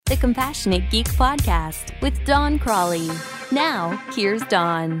the Compassionate Geek Podcast with Don Crawley. Now, here's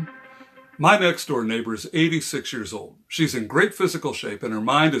Don. My next-door neighbor is 86 years old. She's in great physical shape and her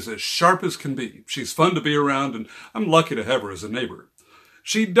mind is as sharp as can be. She's fun to be around and I'm lucky to have her as a neighbor.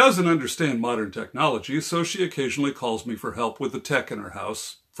 She doesn't understand modern technology, so she occasionally calls me for help with the tech in her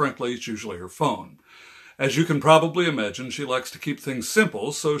house. Frankly, it's usually her phone. As you can probably imagine, she likes to keep things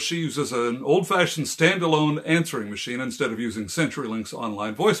simple, so she uses an old-fashioned standalone answering machine instead of using CenturyLink's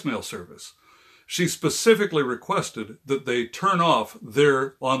online voicemail service. She specifically requested that they turn off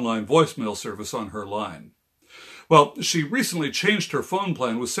their online voicemail service on her line. Well, she recently changed her phone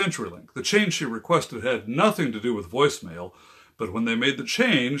plan with CenturyLink. The change she requested had nothing to do with voicemail, but when they made the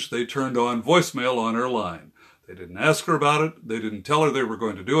change, they turned on voicemail on her line. They didn't ask her about it. They didn't tell her they were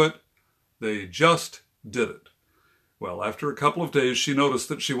going to do it. They just did it. Well, after a couple of days, she noticed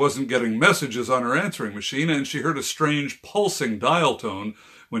that she wasn't getting messages on her answering machine, and she heard a strange pulsing dial tone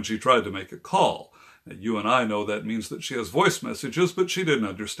when she tried to make a call. Now, you and I know that means that she has voice messages, but she didn't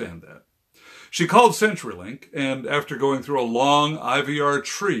understand that. She called CenturyLink, and after going through a long IVR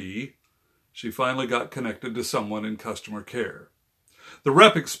tree, she finally got connected to someone in customer care. The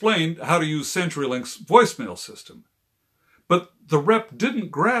rep explained how to use CenturyLink's voicemail system. But the rep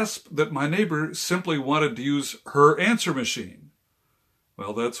didn't grasp that my neighbor simply wanted to use her answer machine.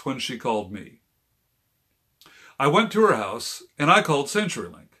 Well, that's when she called me. I went to her house and I called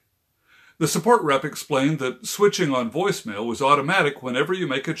CenturyLink. The support rep explained that switching on voicemail was automatic whenever you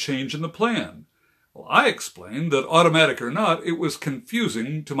make a change in the plan. Well, I explained that automatic or not, it was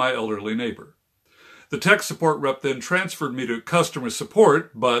confusing to my elderly neighbor. The tech support rep then transferred me to customer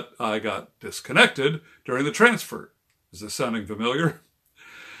support, but I got disconnected during the transfer. Is this sounding familiar?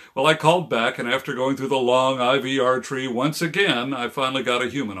 Well, I called back, and after going through the long IVR tree once again, I finally got a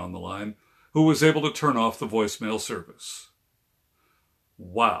human on the line who was able to turn off the voicemail service.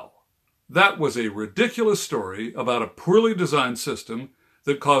 Wow. That was a ridiculous story about a poorly designed system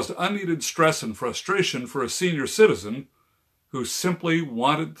that caused unneeded stress and frustration for a senior citizen who simply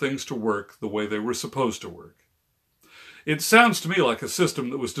wanted things to work the way they were supposed to work. It sounds to me like a system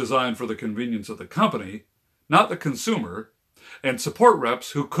that was designed for the convenience of the company, not the consumer, and support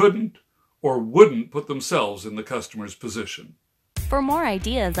reps who couldn't or wouldn't put themselves in the customer's position. For more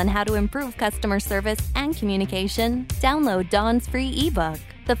ideas on how to improve customer service and communication, download Don's free ebook,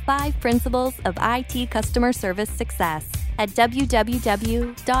 The 5 Principles of IT Customer Service Success, at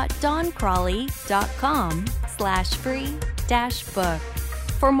www.doncrawley.com/free-book.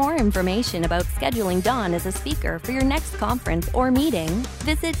 For more information about scheduling Don as a speaker for your next conference or meeting,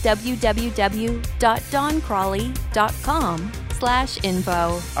 visit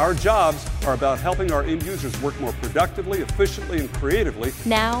www.doncrawley.com/info. Our jobs are about helping our end users work more productively, efficiently, and creatively.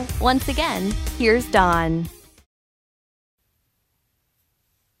 Now, once again, here's Don.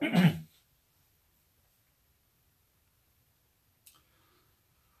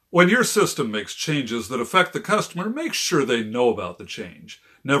 When your system makes changes that affect the customer, make sure they know about the change.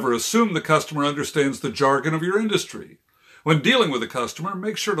 Never assume the customer understands the jargon of your industry. When dealing with a customer,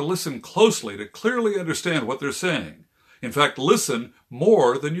 make sure to listen closely to clearly understand what they're saying. In fact, listen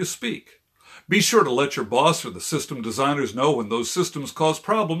more than you speak. Be sure to let your boss or the system designers know when those systems cause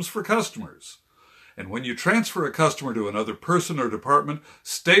problems for customers. And when you transfer a customer to another person or department,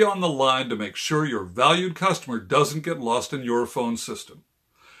 stay on the line to make sure your valued customer doesn't get lost in your phone system.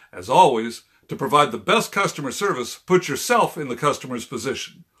 As always, to provide the best customer service, put yourself in the customer's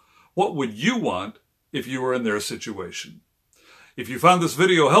position. What would you want if you were in their situation? If you found this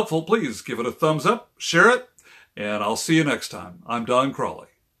video helpful, please give it a thumbs up, share it, and I'll see you next time. I'm Don Crawley.